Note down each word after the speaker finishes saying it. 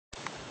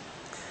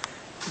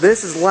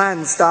This is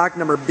Lenz, stock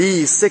number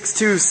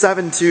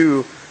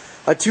B6272,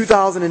 a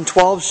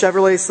 2012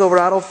 Chevrolet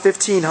Silverado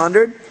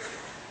 1500.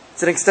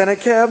 It's an extended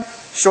cab,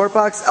 short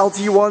box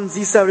LT1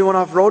 Z71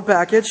 off-road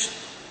package.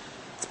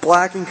 It's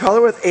black in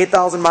color with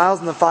 8,000 miles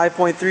and the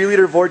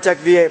 5.3-liter FABTECH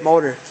V8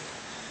 motor.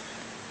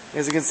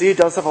 As you can see, it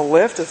does have a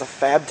lift. It's a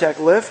FABTECH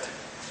lift.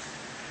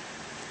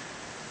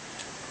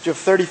 You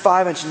have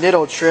 35-inch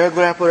NITTO trail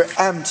grappler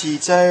MT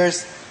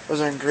tires.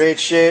 Those are in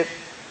great shape.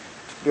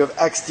 You have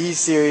XD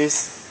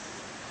series,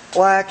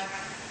 black,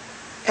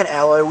 and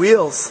alloy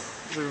wheels.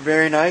 They're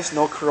very nice,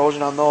 no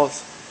corrosion on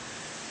those.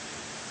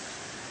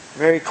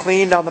 Very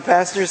clean down the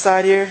passenger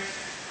side here.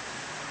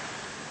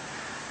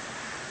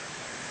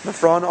 The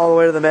front all the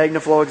way to the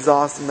MAGNAFLOW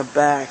exhaust in the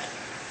back.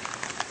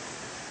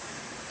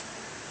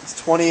 It's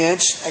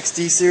 20-inch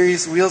XD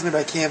series wheels made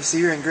by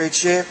KMC are in great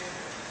shape.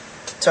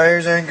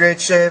 Tires are in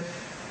great shape.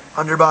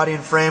 Underbody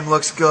and frame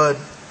looks good.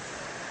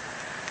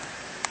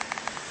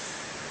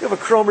 You have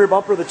a chrome rear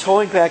bumper with a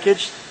towing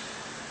package.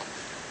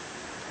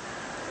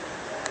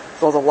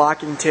 As well as a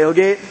locking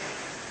tailgate.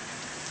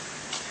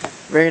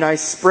 Very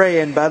nice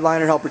spray and bed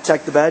liner to help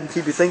protect the bed and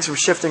keep your things from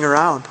shifting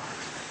around.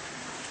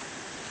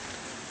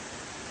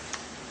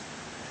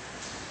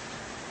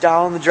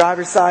 Down on the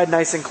driver's side,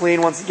 nice and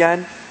clean once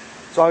again.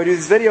 That's why we do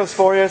these videos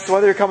for you. So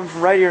whether you're coming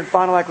from right here in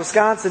Fond du Lac,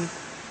 Wisconsin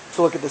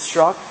to look at this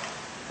truck,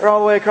 or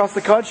all the way across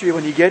the country,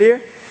 when you get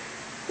here,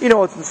 you know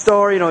what's in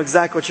store, you know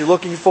exactly what you're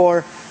looking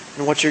for,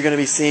 and what you're going to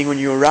be seeing when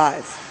you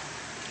arrive.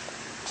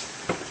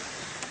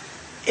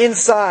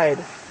 Inside,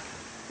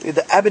 you have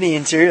the ebony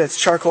interior, that's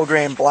charcoal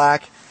gray and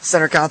black.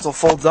 Center console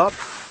folds up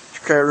to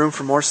create room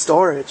for more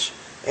storage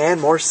and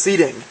more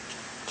seating.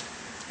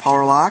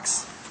 Power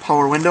locks,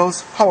 power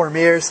windows, power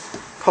mirrors,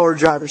 power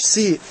driver's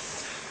seat.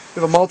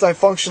 We have a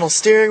multifunctional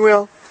steering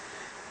wheel,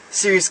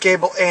 series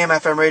cable, AM,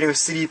 FM radio,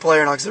 CD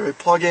player, and auxiliary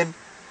plug-in,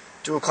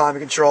 dual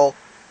climate control,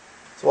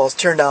 as well as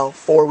turn down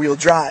 4-wheel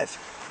drive.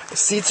 The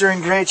seats are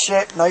in great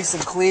shape, nice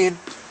and clean.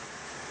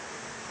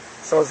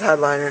 So is the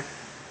headliner.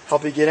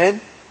 Help you get in.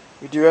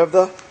 We do have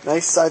the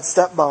nice side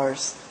step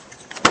bars.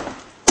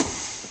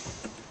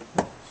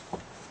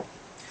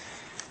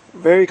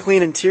 Very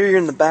clean interior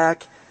in the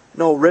back.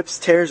 No rips,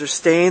 tears, or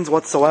stains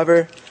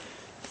whatsoever.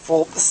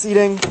 Full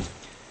seating.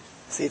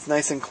 See, it's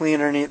nice and clean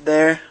underneath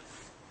there.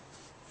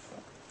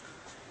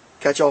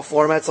 Catch-all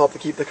floor mats help to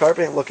keep the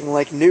carpet looking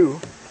like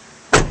new.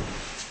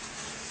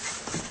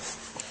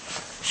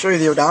 Show you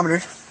the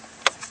odometer.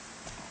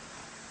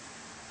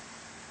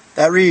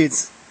 That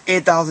reads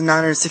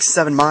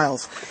 8,967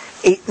 miles.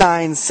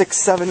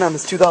 8,967 on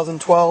this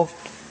 2012.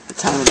 The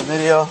time of the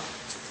video.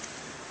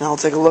 Now I'll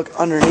take a look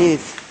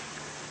underneath.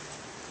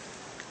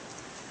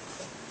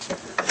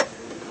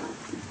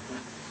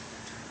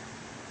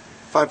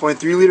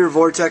 .3-liter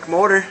FABTECH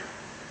motor.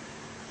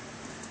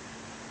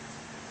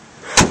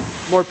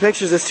 More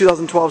pictures of this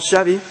 2012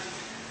 Chevy,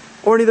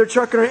 or any other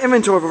truck in our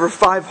inventory of over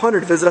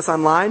 500. Visit us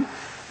online.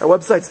 Our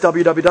website's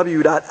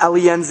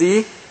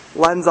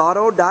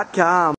www.lenzlensauto.com.